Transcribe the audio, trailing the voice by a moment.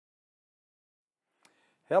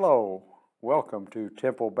Hello, welcome to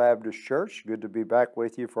Temple Baptist Church. Good to be back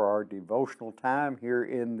with you for our devotional time here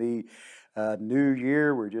in the new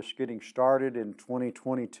year. We're just getting started in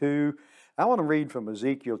 2022. I want to read from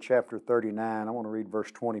Ezekiel chapter 39. I want to read verse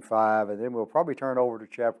 25, and then we'll probably turn over to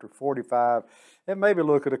chapter 45 and maybe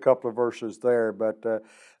look at a couple of verses there. But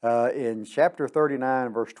in chapter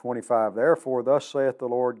 39, verse 25, therefore, thus saith the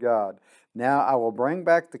Lord God, now I will bring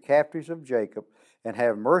back the captives of Jacob and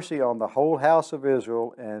have mercy on the whole house of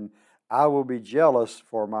Israel, and I will be jealous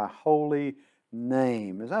for my holy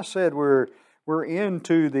name. As I said, we're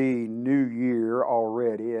into the new year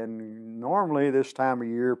already, and normally this time of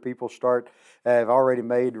year people have already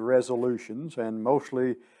made resolutions, and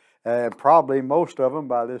probably most of them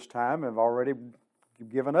by this time have already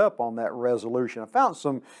given up on that resolution. I found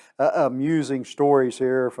some amusing stories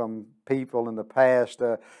here from people in the past,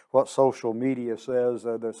 what social media says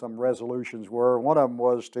that some resolutions were. One of them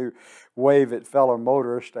was to wave at fellow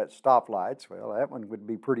motorists at stoplights. Well, that one would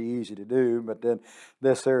be pretty easy to do, but then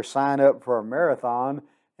this there sign up for a marathon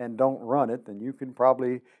and don't run it, then you could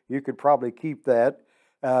probably keep that.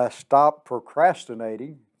 Stop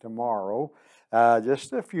procrastinating tomorrow.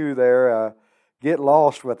 Just a few there. Get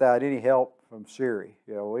lost without any help from Siri.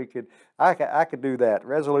 I could do that.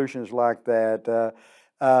 Resolutions like that.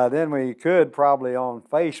 Then we could probably on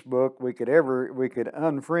Facebook we could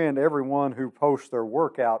unfriend everyone who posts their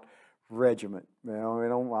workout regimen. I really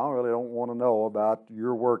don't want to know about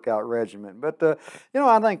your workout regimen. But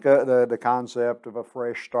I think the concept of a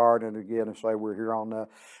fresh start, and again, I say we're here on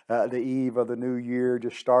the eve of the new year,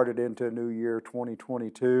 just started into new year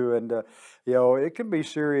 2022, and it can be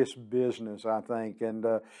serious business, I think, and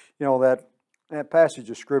that passage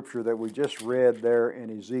of scripture that we just read there in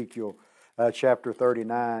Ezekiel chapter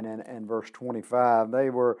 39 and verse 25, they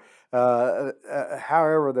were,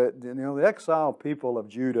 however, the exiled people of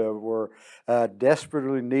Judah were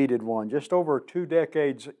desperately needed one. Just over 2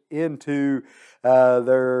 decades into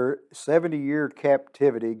their 70-year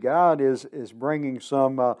captivity, God is bringing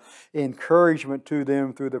some encouragement to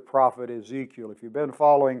them through the prophet Ezekiel. If you've been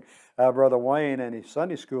following Brother Wayne and his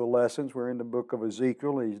Sunday school lessons, we're in the book of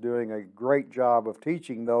Ezekiel. He's doing a great job of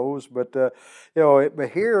teaching those. But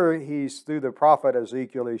here he's through the prophet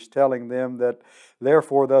Ezekiel. He's telling them that,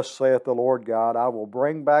 therefore, thus saith the Lord God, I will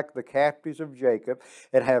bring back the captives of Jacob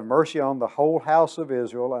and have mercy on the whole house of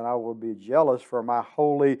Israel, and I will be jealous for my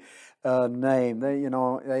holy name.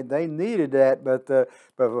 They needed that, but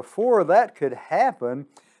before that could happen,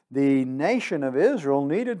 the nation of Israel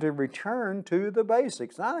needed to return to the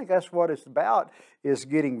basics. And I think that's what it's about, is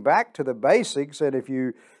getting back to the basics. And if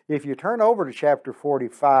you turn over to chapter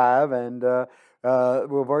 45, and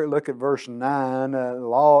we'll look at verse 9.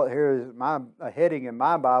 Law, here is a heading in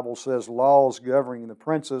my Bible says, laws governing the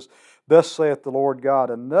princes. Thus saith the Lord God,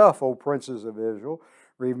 enough, O princes of Israel.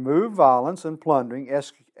 Remove violence and plundering,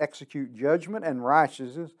 execute judgment and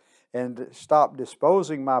righteousness, and stop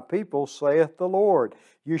disposing my people, saith the Lord.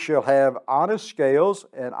 You shall have honest scales,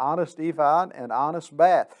 and honest ephod, and honest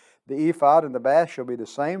bath. The ephod and the bath shall be the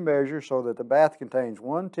same measure, so that the bath contains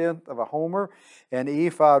 1/10 of a homer, and the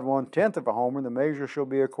ephod 1/10 of a homer, and the measure shall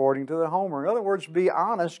be according to the homer. In other words, be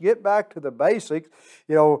honest, get back to the basics.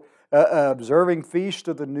 Observing feast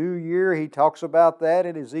of the new year, he talks about that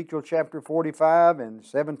in Ezekiel chapter 45 and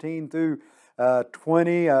 17 through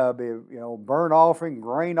 20, burnt offering,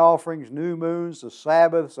 grain offerings, new moons, the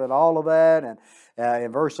Sabbaths, and all of that. And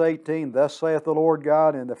in verse 18, thus saith the Lord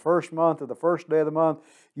God, in the first month of the first day of the month,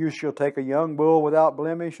 you shall take a young bull without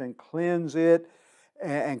blemish and cleanse it,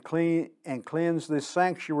 and cleanse this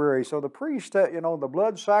sanctuary. So the priest, the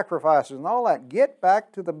blood sacrifices and all that, get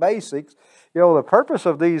back to the basics. The purpose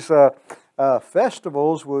of these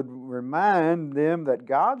festivals would remind them that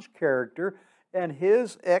God's character and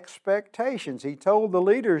His expectations. He told the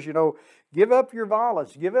leaders, give up your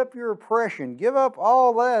violence, give up your oppression, give up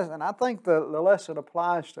all that. And I think the lesson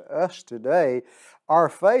applies to us today. Our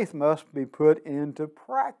faith must be put into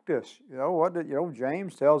practice.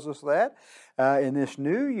 James tells us that in this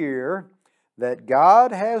new year, that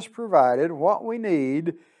God has provided what we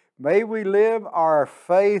need. May we live our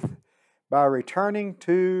faith by returning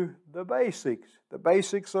to the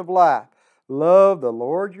basics of life. Love the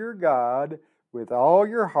Lord your God with all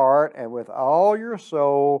your heart and with all your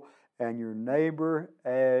soul, and your neighbor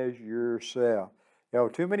as yourself.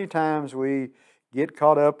 Too many times we get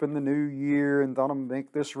caught up in the new year and want to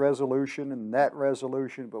make this resolution and that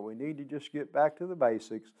resolution, but we need to just get back to the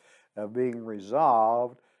basics of being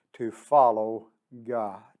resolved to follow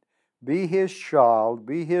God. Be His child,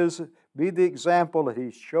 be the example that He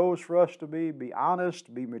chose for us to be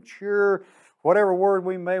honest, be mature. whatever word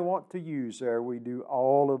we may want to use there, we do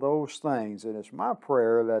all of those things. And it's my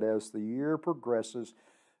prayer that as the year progresses,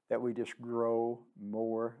 that we just grow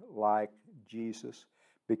more like Jesus,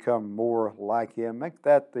 become more like Him. Make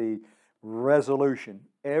that the resolution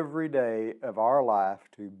every day of our life,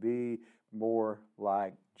 to be more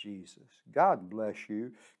like Jesus. God bless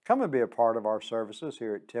you. Come and be a part of our services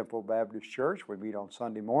here at Temple Baptist Church. We meet on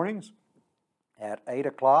Sunday mornings at 8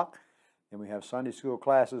 o'clock. Then we have Sunday school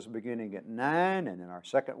classes beginning at 9, and then our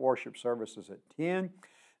second worship service is at 10.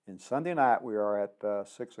 And Sunday night we are at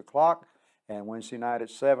 6 o'clock. And Wednesday night at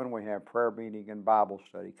 7, we have prayer meeting and Bible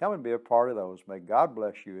study. Come and be a part of those. May God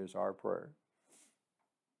bless you is our prayer.